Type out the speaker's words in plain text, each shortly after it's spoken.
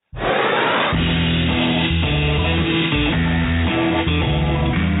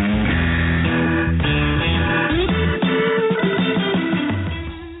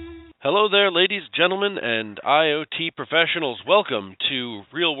ladies, gentlemen, and IoT professionals. Welcome to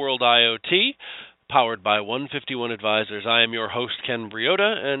Real World IoT, powered by 151 Advisors. I am your host, Ken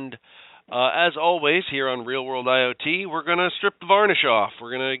Briota, and as always, here on Real World IoT, we're going to strip the varnish off.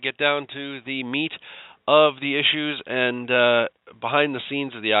 We're going to get down to the meat of the issues and behind the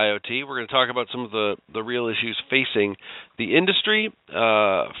scenes of the IoT. We're going to talk about some of the real issues facing the industry,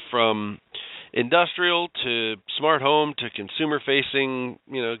 from industrial to smart home to consumer-facing,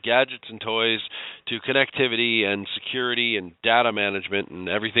 gadgets and toys, to connectivity and security and data management and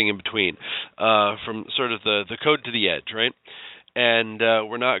everything in between, from sort of the code to the edge, right? And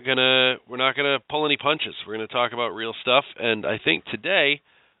we're not gonna pull any punches. We're gonna talk about real stuff. And I think today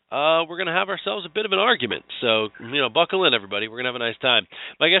we're gonna have ourselves a bit of an argument. So buckle in, everybody. We're gonna have a nice time.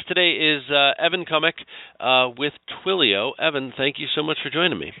 My guest today is Evan Cummik with Twilio. Evan, thank you so much for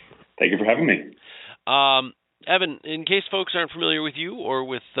joining me. Thank you for having me. Evan, in case folks aren't familiar with you or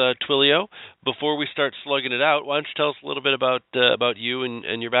with Twilio, before we start slugging it out, why don't you tell us a little bit about you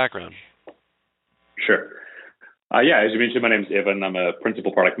and your background? Sure. As you mentioned, my name is Evan. I'm a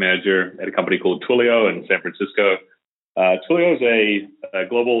principal product manager at a company called Twilio in San Francisco. Twilio is a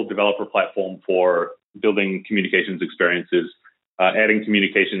global developer platform for building communications experiences, adding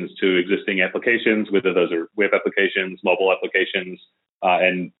communications to existing applications, whether those are web applications, mobile applications,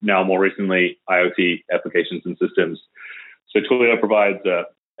 and now more recently, IoT applications and systems. So Twilio provides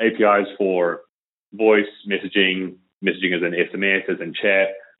APIs for voice, messaging as in SMS, as in chat,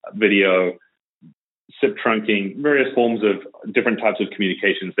 video, SIP trunking, various forms of different types of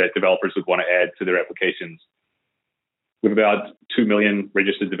communications that developers would want to add to their applications. We have about 2 million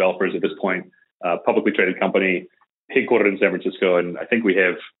registered developers at this point, publicly traded company, headquartered in San Francisco, and I think we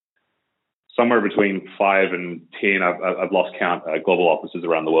have somewhere between 5 and 10, I've lost count, global offices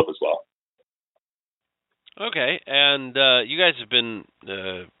around the world as well. Okay, and you guys have been,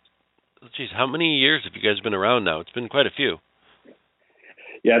 how many years have you guys been around now? It's been quite a few.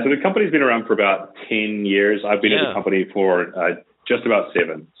 Yeah, so the company's been around for about 10 years. I've been at the company for just about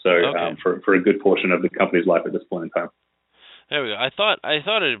 7, so for a good portion of the company's life at this point in time. There we go. I thought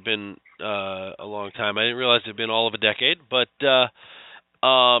it had been a long time. I didn't realize it had been all of a decade, but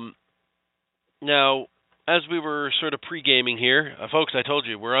now, as we were sort of pre-gaming here, folks, I told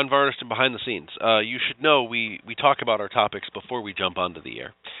you, we're unvarnished and behind the scenes. You should know we talk about our topics before we jump onto the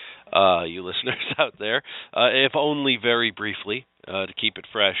air, you listeners out there, if only very briefly, to keep it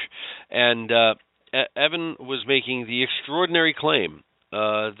fresh. And Evan was making the extraordinary claim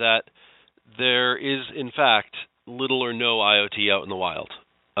that there is, in fact, little or no IoT out in the wild.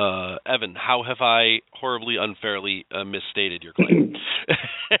 Evan, how have I horribly unfairly misstated your claim?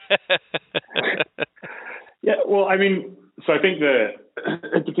 Yeah, well, I mean, so I think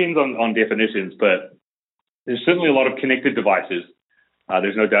it depends on definitions, but there's certainly a lot of connected devices.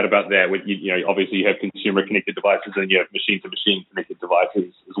 There's no doubt about that. Obviously you have consumer connected devices and you have machine-to-machine connected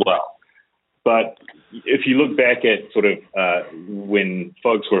devices as well. But if you look back at sort of when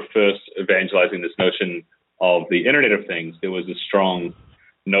folks were first evangelizing this notion of the Internet of Things, there was a strong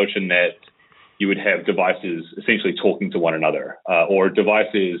notion that you would have devices essentially talking to one another, or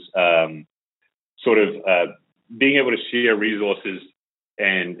devices being able to share resources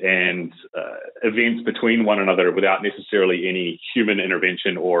and events between one another without necessarily any human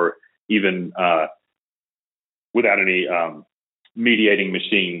intervention or even without any mediating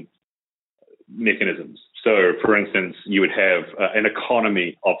machine mechanisms. So, for instance, you would have an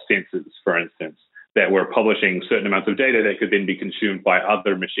economy of sensors, for instance, that were publishing certain amounts of data that could then be consumed by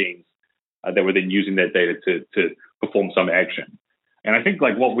other machines that were then using that data to perform some action. And I think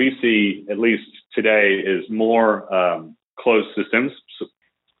like what we see, at least today, is more closed systems,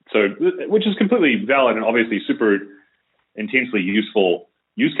 so which is completely valid and obviously super intensely useful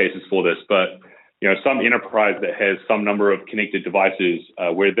use cases for this. But some enterprise that has some number of connected devices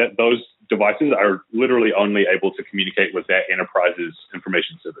where those devices are literally only able to communicate with that enterprise's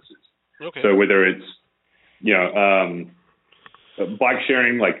information services. Okay. So whether it's bike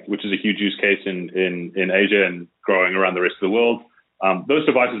sharing, which is a huge use case in Asia and growing around the rest of the world, those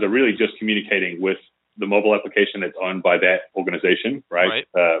devices are really just communicating with the mobile application that's owned by that organization, right?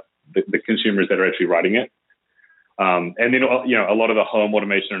 The consumers that are actually writing it. And then, a lot of the home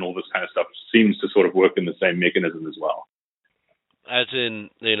automation and all this kind of stuff seems to sort of work in the same mechanism as well. As in,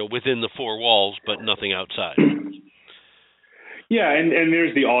 within the four walls, but nothing outside. Yeah, and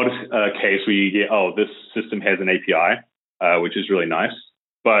there's the odd case where you get, this system has an API, which is really nice,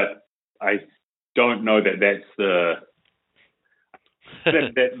 but I don't know that that's the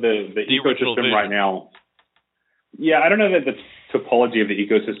ecosystem right now. Yeah, I don't know that the topology of the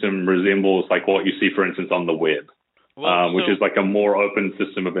ecosystem resembles like what you see, for instance, on the web. which is like a more open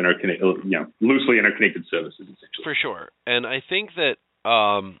system of loosely interconnected services, essentially. For sure. And I think that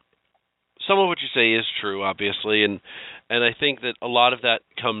some of what you say is true, obviously, and I think that a lot of that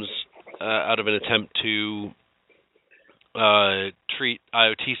comes out of an attempt to treat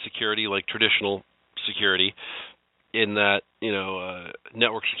IoT security like traditional security, in that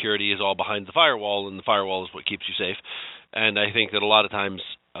network security is all behind the firewall, and the firewall is what keeps you safe. And I think that a lot of times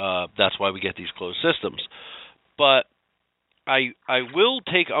that's why we get these closed systems. But I will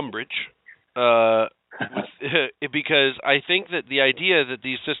take umbrage because I think that the idea that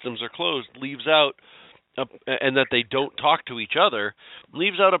these systems are closed leaves out, and that they don't talk to each other,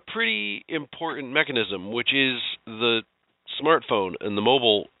 leaves out a pretty important mechanism, which is the smartphone and the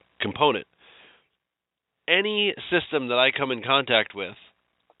mobile component. Any system that I come in contact with,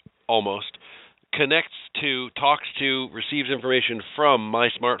 almost, connects to, talks to, receives information from my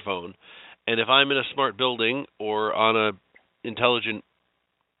smartphone. And if I'm in a smart building or on a intelligent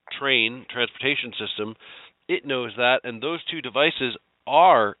transportation system, it knows that, and those two devices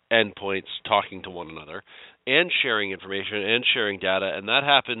are endpoints talking to one another and sharing information and sharing data, and that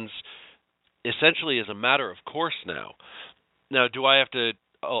happens essentially as a matter of course now. Now, do I have to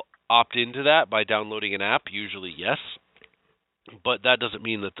opt into that by downloading an app? Usually, yes. But that doesn't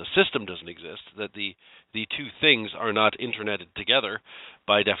mean that the system doesn't exist, that the two things are not interneted together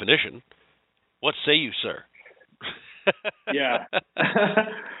by definition. What say you, sir? Yeah.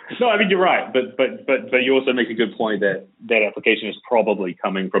 No, I mean, you're right. But you also make a good point that that application is probably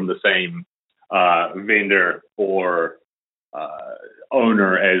coming from the same vendor or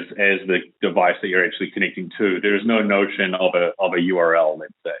owner as the device that you're actually connecting to. There's no notion of a URL,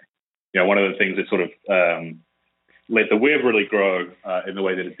 let's say. One of the things that sort of let the web really grow in the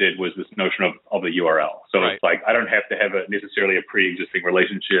way that it did was this notion of a URL. So It's like I don't have to have necessarily a pre-existing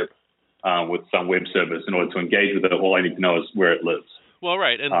relationship with some web service in order to engage with it. All I need to know is where it lives. Well,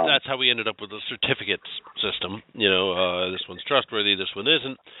 right, and that's how we ended up with the certificates system. This one's trustworthy, this one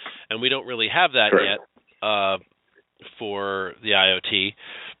isn't, and we don't really have that yet for the IoT.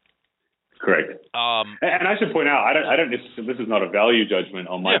 Correct. And I should point out, I don't necessarily, this is not a value judgment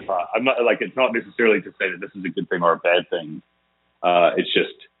on my part. I'm not it's not necessarily to say that this is a good thing or a bad thing. It's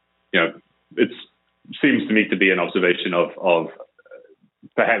just, it seems to me to be an observation of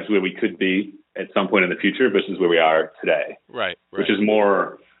perhaps where we could be at some point in the future versus where we are today. Right. Which is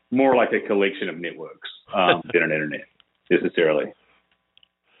more like a collection of networks than an internet necessarily.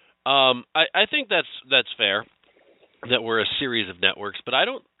 I think that's fair, that we're a series of networks, but I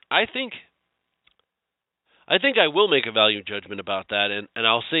think I will make a value judgment about that, and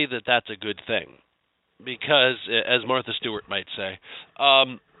I'll say that that's a good thing, because, as Martha Stewart might say,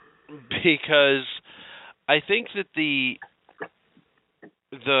 because I think that the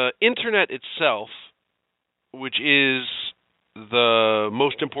internet itself, which is the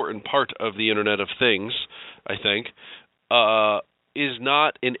most important part of the Internet of Things, I think, is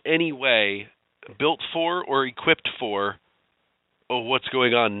not in any way built for or equipped for what's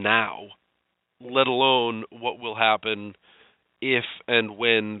going on now, let alone what will happen if and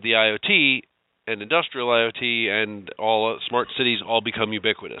when the IoT and industrial IoT and all smart cities all become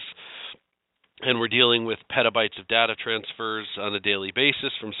ubiquitous. And we're dealing with petabytes of data transfers on a daily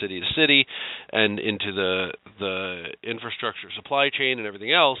basis from city to city and into the infrastructure supply chain and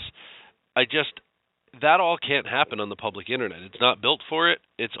everything else. That all can't happen on the public internet. It's not built for it.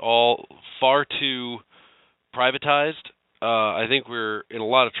 It's all far too privatized. I think we're in a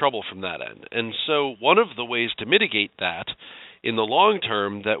lot of trouble from that end. And so one of the ways to mitigate that in the long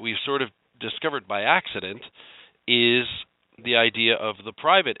term that we've sort of discovered by accident is the idea of the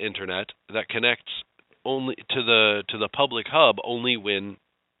private internet that connects only to the public hub only when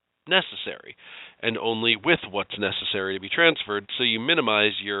necessary, and only with what's necessary to be transferred. So you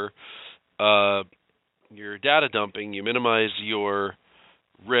minimize your data dumping, you minimize your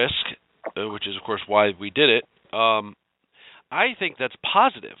risk, which is of course why we did it. I think that's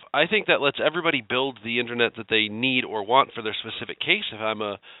positive. I think that lets everybody build the internet that they need or want for their specific case. If I'm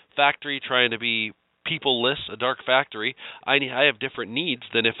a factory trying to be people-less, a dark factory, I have different needs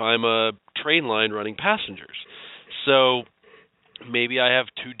than if I'm a train line running passengers. So maybe I have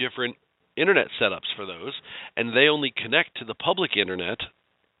two different internet setups for those, and they only connect to the public internet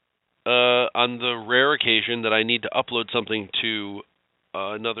on the rare occasion that I need to upload something to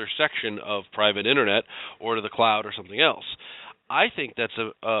another section of private internet or to the cloud or something else. I think that's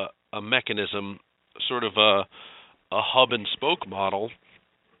a mechanism, sort of a hub and spoke model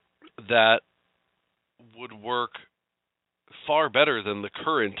that would work far better than the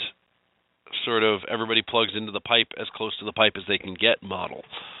current sort of everybody plugs into the pipe as close to the pipe as they can get model.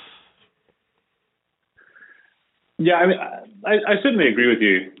 Yeah, I mean, I certainly agree with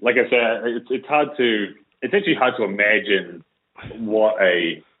you. Like I said, it's actually hard to imagine what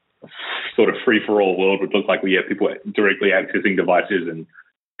a sort of free-for-all world would look like. We have people directly accessing devices and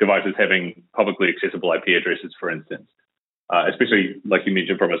devices having publicly accessible IP addresses, for instance. Especially, like you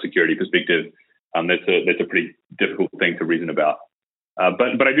mentioned, from a security perspective, that's a pretty difficult thing to reason about.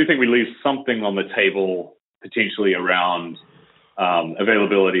 But I do think we leave something on the table potentially around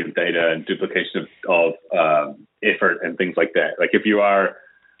availability of data and duplication of effort and things like that. Like if you are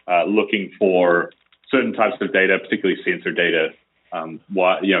looking for certain types of data, particularly sensor data,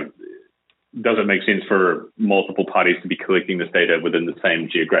 does it make sense for multiple parties to be collecting this data within the same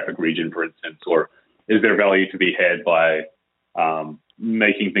geographic region, for instance, or is there value to be had by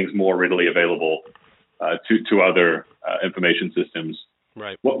making things more readily available to other information systems?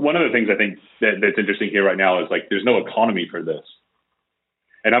 Right. One of the things I think that's interesting here right now is like there's no economy for this.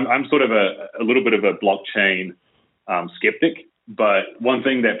 And I'm sort of a little bit of a blockchain skeptic, but one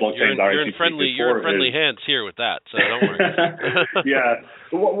thing that blockchains you're in friendly hands here with that, so don't worry. Yeah,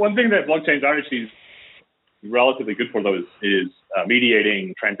 one thing that blockchains are actually relatively good for those is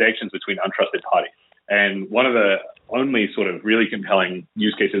mediating transactions between untrusted parties. And one of the only sort of really compelling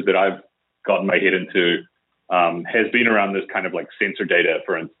use cases that I've gotten my head into has been around this kind of like sensor data,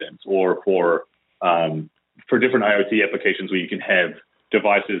 for instance, or for different IoT applications where you can have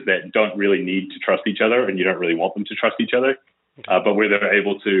devices that don't really need to trust each other and you don't really want them to trust each other, but where they're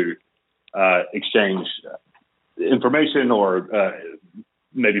able to exchange information or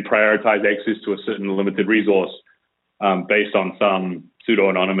maybe prioritize access to a certain limited resource based on some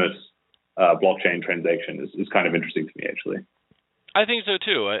pseudo-anonymous blockchain transaction is kind of interesting to me, actually. I think so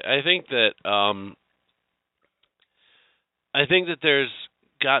too. I think that there's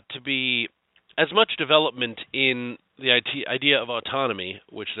got to be as much development in the idea of autonomy,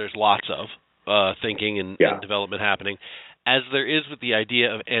 which there's lots of thinking and development happening, as there is with the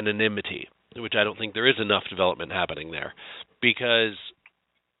idea of anonymity, which I don't think there is enough development happening there. Because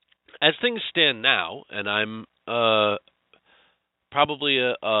as things stand now, and I'm probably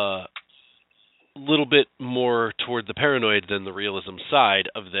a little bit more toward the paranoid than the realism side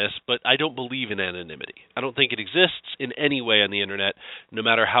of this, but I don't believe in anonymity. I don't think it exists in any way on the internet. No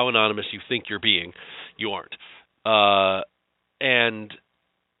matter how anonymous you think you're being, you aren't. And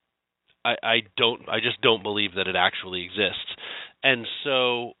I just don't believe that it actually exists. And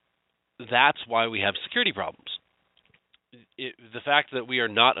so that's why we have security problems. The fact that we are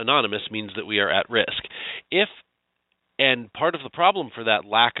not anonymous means that we are at risk. And part of the problem for that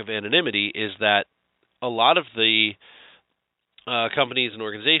lack of anonymity is that a lot of the companies and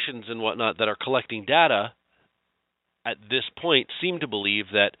organizations and whatnot that are collecting data at this point seem to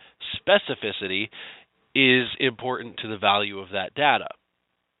believe that specificity is important to the value of that data.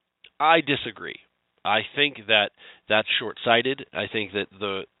 I disagree. I think that that's short-sighted. I think that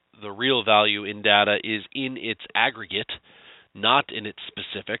the real value in data is in its aggregate, not in its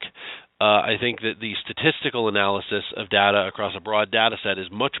specific. I think that the statistical analysis of data across a broad data set is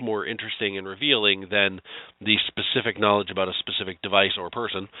much more interesting and revealing than the specific knowledge about a specific device or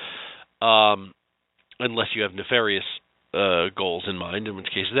person, unless you have nefarious goals in mind, in which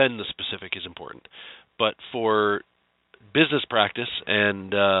case then the specific is important. But for business practice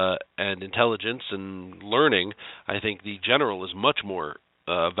and intelligence and learning, I think the general is much more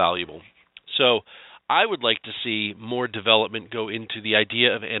valuable. So I would like to see more development go into the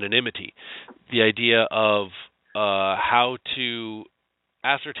idea of anonymity, the idea of how to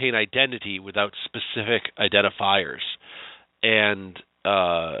ascertain identity without specific identifiers, and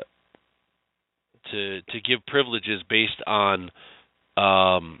to give privileges based on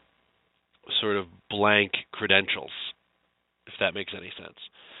sort of blank credentials, if that makes any sense.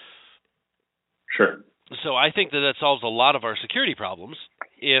 Sure. So I think that solves a lot of our security problems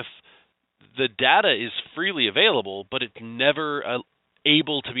if the data is freely available, but it's never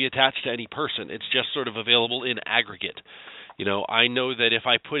able to be attached to any person. It's just sort of available in aggregate. You know, I know that if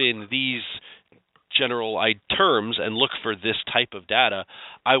I put in these general terms and look for this type of data,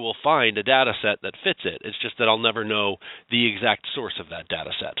 I will find a data set that fits it. It's just that I'll never know the exact source of that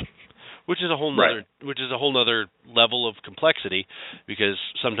data set, which is a whole nother level of complexity, because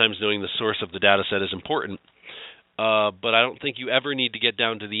sometimes knowing the source of the data set is important. But I don't think you ever need to get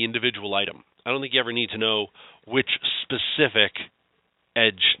down to the individual item. I don't think you ever need to know which specific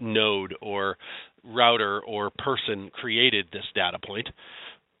edge node or router or person created this data point.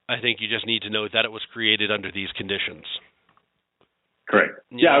 I think you just need to know that it was created under these conditions. Correct.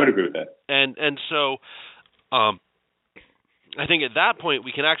 Yeah, I would agree with that. And so I think at that point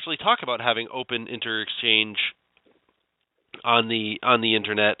we can actually talk about having open inter-exchange on the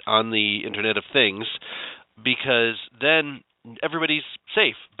internet, on the Internet of Things, because then everybody's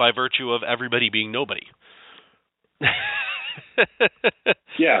safe by virtue of everybody being nobody.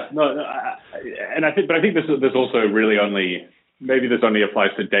 Yeah, and I think this also really only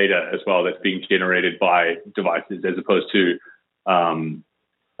applies to data as well that's being generated by devices, as opposed to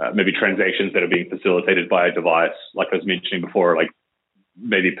maybe transactions that are being facilitated by a device, like I was mentioning before, like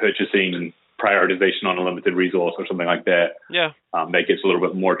maybe purchasing prioritization on a limited resource or something like that. Yeah, that gets a little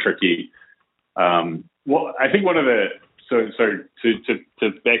bit more tricky. Well, I think one of the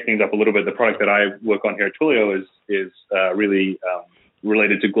to back things up a little bit, the product that I work on here at Twilio is really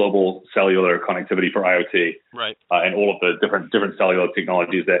related to global cellular connectivity for IoT, right? And all of the different cellular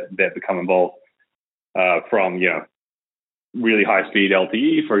technologies that become involved, from really high speed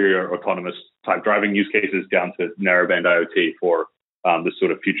LTE for your autonomous type driving use cases down to narrowband IoT for this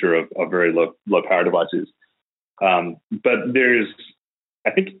sort of future of very low power devices. But there's,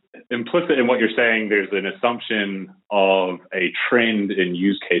 I think, implicit in what you're saying, there's an assumption of a trend in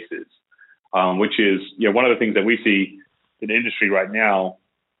use cases, which is, one of the things that we see in the industry right now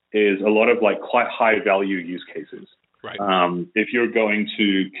is a lot of like quite high value use cases. Right. If you're going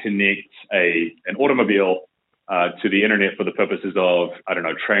to connect an automobile to the internet for the purposes of, I don't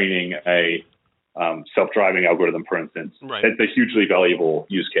know, training a self-driving algorithm, for instance, right, that's a hugely valuable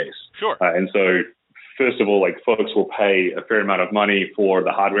use case. Sure. And so, first of all, like folks will pay a fair amount of money for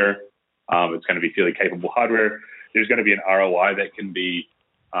the hardware. It's going to be fairly capable hardware. There's going to be an ROI that can be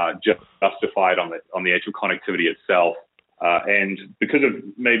justified on the actual connectivity itself. And because of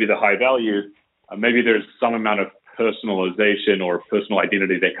maybe the high value, maybe there's some amount of personalization or personal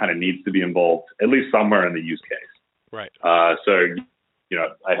identity that kind of needs to be involved, at least somewhere in the use case. Right. So,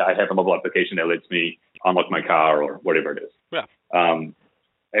 I have a mobile application that lets me unlock my car or whatever it is. Yeah.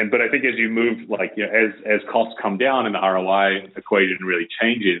 But I think as you move, like, as costs come down and the ROI equation really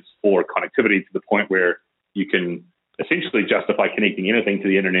changes for connectivity to the point where you can essentially justify connecting anything to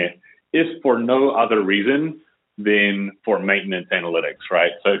the internet, if for no other reason than for maintenance analytics,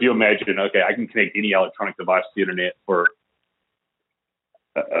 right? So if you imagine, okay, I can connect any electronic device to the internet for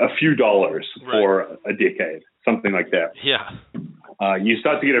a few dollars for a decade, something like that. Yeah. You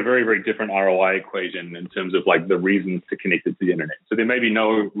start to get a very, very different ROI equation in terms of like the reasons to connect it to the internet. So there may be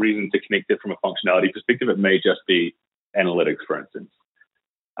no reason to connect it from a functionality perspective. It may just be analytics, for instance.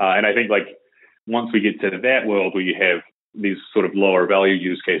 And I think like once we get to that world where you have these sort of lower value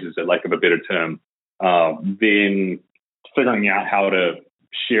use cases, at lack of a better term, then figuring out how to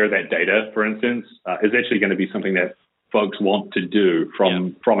share that data, for instance, is actually going to be something that folks want to do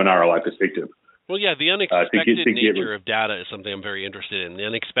from an ROI perspective. Well, yeah, the unexpected nature of data is something I'm very interested in. The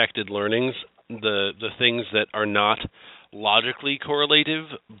unexpected learnings, the things that are not logically correlative,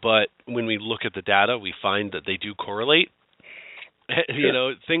 but when we look at the data, we find that they do correlate.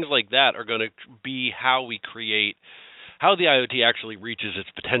 Sure. Things like that are going to be how the IoT actually reaches its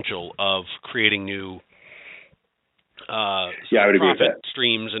potential of creating new profit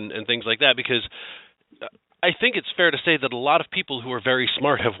streams and things like that, because I think it's fair to say that a lot of people who are very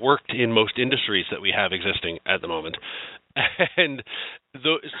smart have worked in most industries that we have existing at the moment. And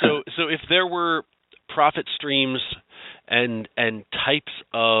so if there were profit streams and types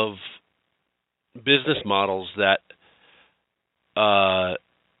of business models that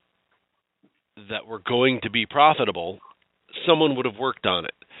were going to be profitable, someone would have worked on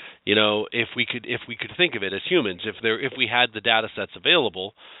it. If we could think of it as humans, if we had the data sets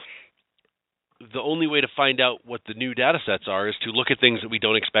available, the only way to find out what the new data sets are is to look at things that we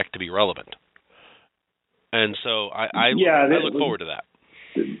don't expect to be relevant. And so I look forward to that.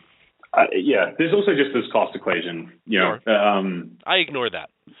 There's also just this cost equation. Sure. I ignore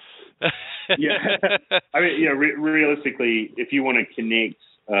that. I mean, realistically, if you want to connect,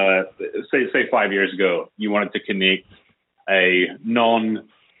 say 5 years ago, you wanted to connect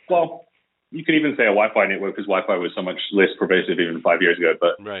you could even say a Wi-Fi network, because Wi-Fi was so much less pervasive even 5 years ago.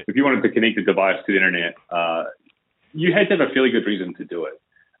 But if you wanted to connect a device to the internet, you had to have a fairly good reason to do it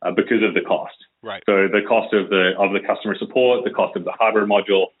because of the cost. Right. So the cost of the customer support, the cost of the hardware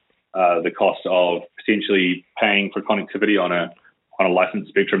module, the cost of potentially paying for connectivity on a licensed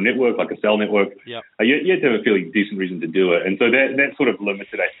spectrum network, like a cell network. Yep. You had to have a fairly decent reason to do it. And so that sort of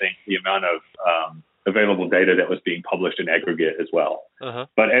limited, I think, the amount of available data that was being published in aggregate as well. Uh-huh.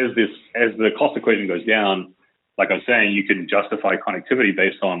 But as the cost equation goes down, like I was saying, you can justify connectivity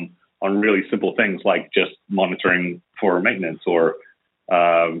based on really simple things like just monitoring for maintenance or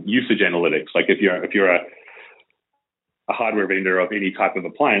usage analytics. Like if you're a hardware vendor of any type of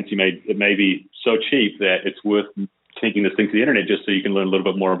appliance, it may be so cheap that it's worth connecting this thing to the internet just so you can learn a little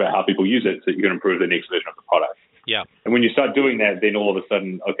bit more about how people use it, so you can improve the next version of the product. Yeah. And when you start doing that, then all of a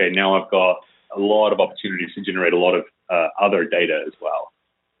sudden, okay, now I've got a lot of opportunities to generate a lot of other data as well,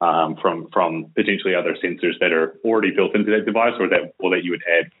 from potentially other sensors that are already built into that device, or that you would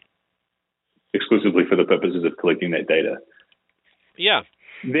add exclusively for the purposes of collecting that data. Yeah.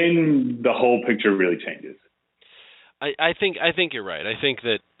 Then the whole picture really changes. I think you're right. I think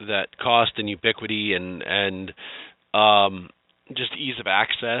that cost and ubiquity and just ease of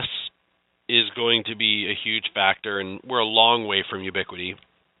access is going to be a huge factor, and we're a long way from ubiquity.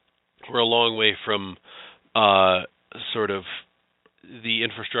 We're a long way from sort of the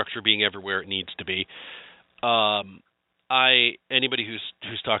infrastructure being everywhere it needs to be. Anybody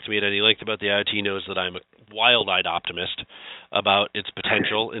who's talked to me at any length about the IoT knows that I'm a wild-eyed optimist about its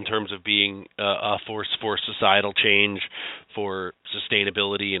potential in terms of being a force for societal change, for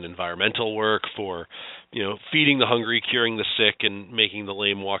sustainability and environmental work, for feeding the hungry, curing the sick, and making the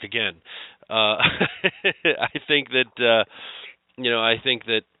lame walk again. I think that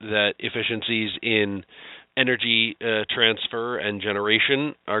efficiencies in energy transfer and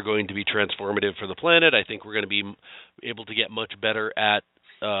generation are going to be transformative for the planet. I think we're going to be able to get much better at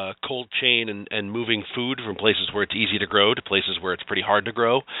cold chain and moving food from places where it's easy to grow to places where it's pretty hard to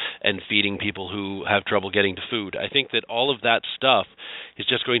grow, and feeding people who have trouble getting to food. I think that all of that stuff is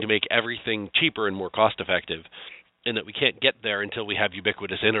just going to make everything cheaper and more cost effective, and that we can't get there until we have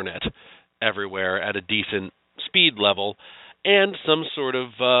ubiquitous internet everywhere at a decent speed level and some sort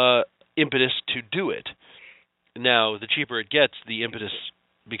of impetus to do it. Now, the cheaper it gets, the impetus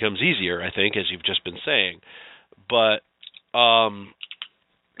becomes easier, I think, as you've just been saying. But I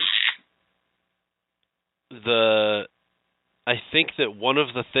think that one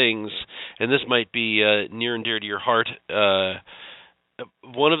of the things, and this might be near and dear to your heart,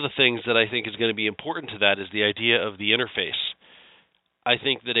 one of the things that I think is going to be important to that is the idea of the interface. I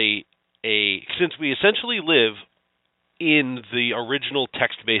think that since we essentially live in the original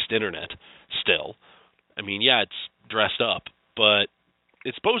text-based internet still, I mean, yeah, it's dressed up, but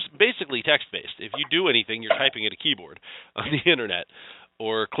it's basically text-based. If you do anything, you're typing at a keyboard on the internet,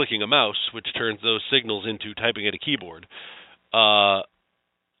 or clicking a mouse, which turns those signals into typing at a keyboard. I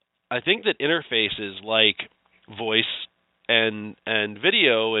think that interfaces like voice and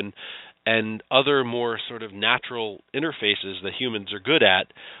video and other more sort of natural interfaces that humans are good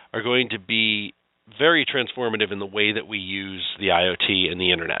at are going to be very transformative in the way that we use the IoT and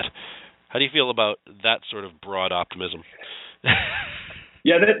the internet. How do you feel about that sort of broad optimism?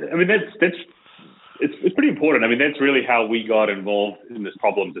 Yeah, it's pretty important. I mean, that's really how we got involved in this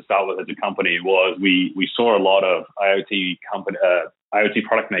problem to start with as a company. Was we saw a lot of IoT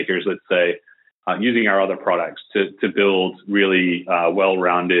product makers, let's say, using our other products to build really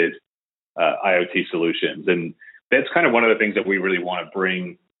well-rounded IoT solutions, and that's kind of one of the things that we really want to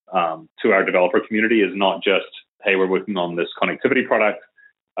bring to our developer community. Is not just, hey, we're working on this connectivity product.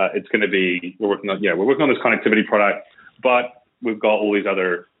 It's going to be we're working on this connectivity product, but we've got all these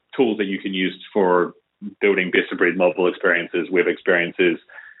other tools that you can use for building best-of-breed mobile experiences, web experiences,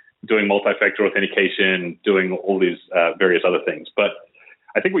 doing multi-factor authentication, doing all these various other things. But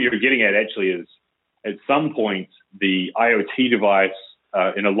I think what you're getting at actually is, at some point, the IoT device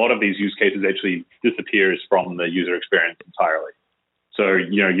in a lot of these use cases actually disappears from the user experience entirely. So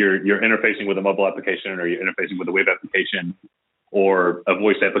you're interfacing with a mobile application, or you're interfacing with a web application, or a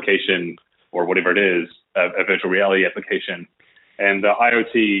voice application, or whatever it is, a virtual reality application. And the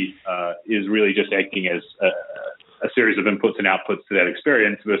IoT is really just acting as a series of inputs and outputs to that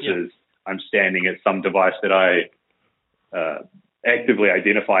experience versus I'm standing at some device that I actively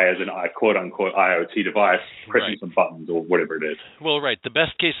identify as a quote-unquote IoT device, pressing some buttons or whatever it is. Well, right. The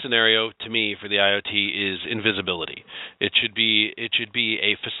best case scenario to me for the IoT is invisibility. It should be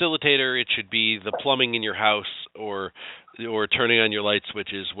a facilitator. It should be the plumbing in your house, or turning on your light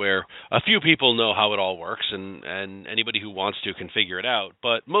switches, where a few people know how it all works, and anybody who wants to can figure it out.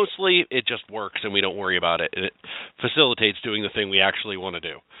 But mostly it just works, and we don't worry about it. And it facilitates doing the thing we actually want to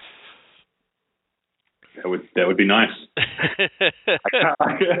do. That would be nice. I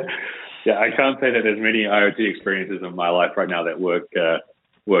can't say that there's many IoT experiences in my life right now that work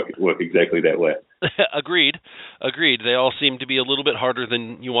exactly that way. Agreed. They all seem to be a little bit harder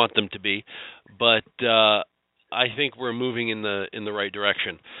than you want them to be, but I think we're moving in the right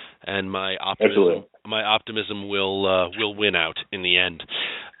direction, and my optimism will win out in the end.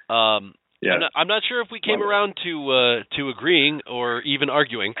 Yeah. I'm not sure if we came around to agreeing or even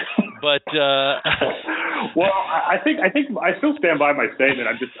arguing, but well, I think I still stand by my statement.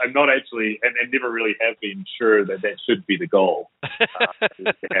 I'm not actually, and never really have been sure that should be the goal.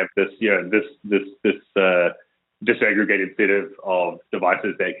 To have this disaggregated set of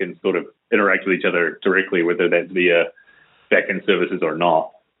devices that can sort of interact with each other directly, whether that's via backend services or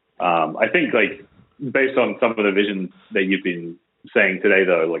not. I think like based on some of the vision that you've been saying today,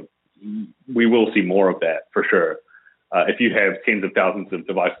 though, like we will see more of that for sure. If you have tens of thousands of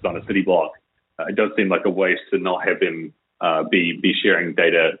devices on a city block, it does seem like a waste to not have them be sharing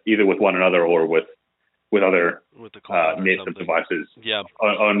data either with one another or with other nets of devices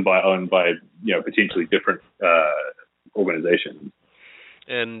owned by potentially different organizations.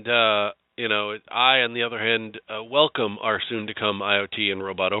 And I, on the other hand, welcome our soon-to-come IoT and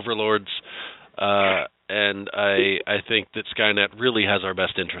robot overlords, and I think that Skynet really has our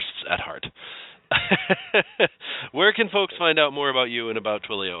best interests at heart. Where can folks find out more about you and about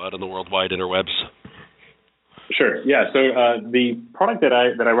Twilio out on the worldwide interwebs? Sure. Yeah. So the product that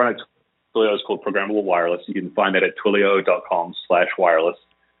I run at Twilio is called Programmable Wireless. You can find that at twilio.com/wireless.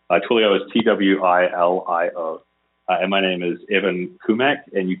 Twilio is TWILIO. And my name is Evan Kumak,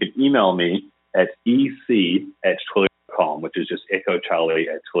 and you can email me at ec@twilio.com, which is just Echo Charlie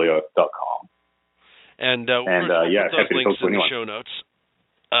 @twilio.com. And we'll put those links in the show notes,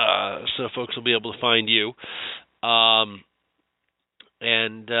 so folks will be able to find you.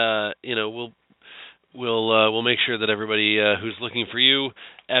 We'll make sure that everybody who's looking for you,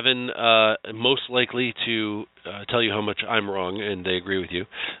 Evan, most likely to tell you how much I'm wrong, and they agree with you.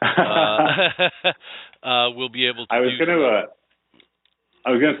 We'll be able to. I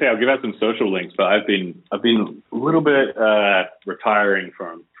was going to say I'll give out some social links, but I've been a little bit retiring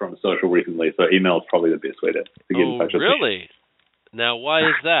from social recently, so email is probably the best way to get in touch with me. Oh, really? Now, why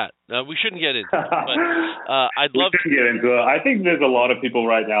is that? We shouldn't get into it, but I'd love to get into it. I think there's a lot of people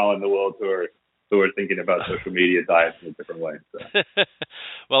right now in the world who are thinking about social media diets in a different way. So.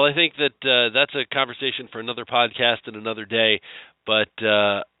 Well, I think that that's a conversation for another podcast and another day. But,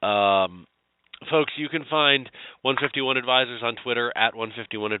 folks, you can find 151 Advisors on Twitter at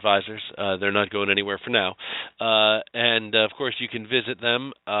 151 Advisors. They're not going anywhere for now. And, of course, you can visit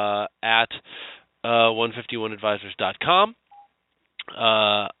them at 151advisors.com.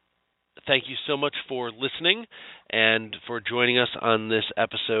 Thank you so much for listening and for joining us on this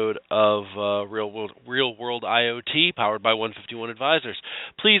episode of Real World IoT, powered by 151 Advisors.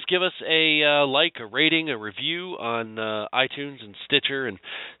 Please give us a like, a rating, a review on iTunes and Stitcher and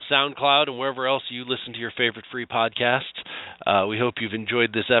SoundCloud and wherever else you listen to your favorite free podcasts. We hope you've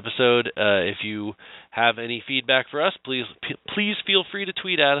enjoyed this episode. If you have any feedback for us, please feel free to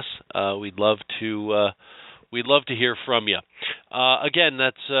tweet at us. We'd love to hear from you. Again,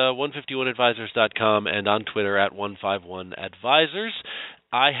 that's 151advisors.com and on Twitter at 151advisors.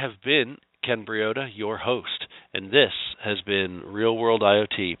 I have been Ken Briota, your host, and this has been Real World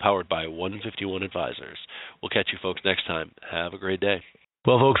IoT, powered by 151 Advisors. We'll catch you folks next time. Have a great day.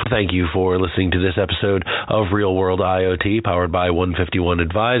 Well, folks, thank you for listening to this episode of Real World IoT, powered by 151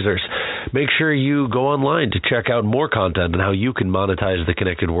 Advisors. Make sure you go online to check out more content on how you can monetize the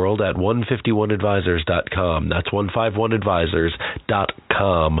connected world at 151advisors.com. That's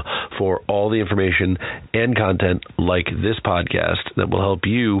 151advisors.com for all the information and content like this podcast that will help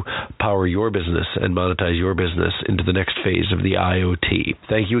you power your business and monetize your business into the next phase of the IoT.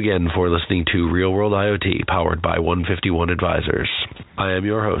 Thank you again for listening to Real World IoT, powered by 151 Advisors. I am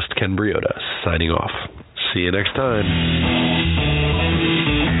your host, Ken Briota, signing off. See you next time.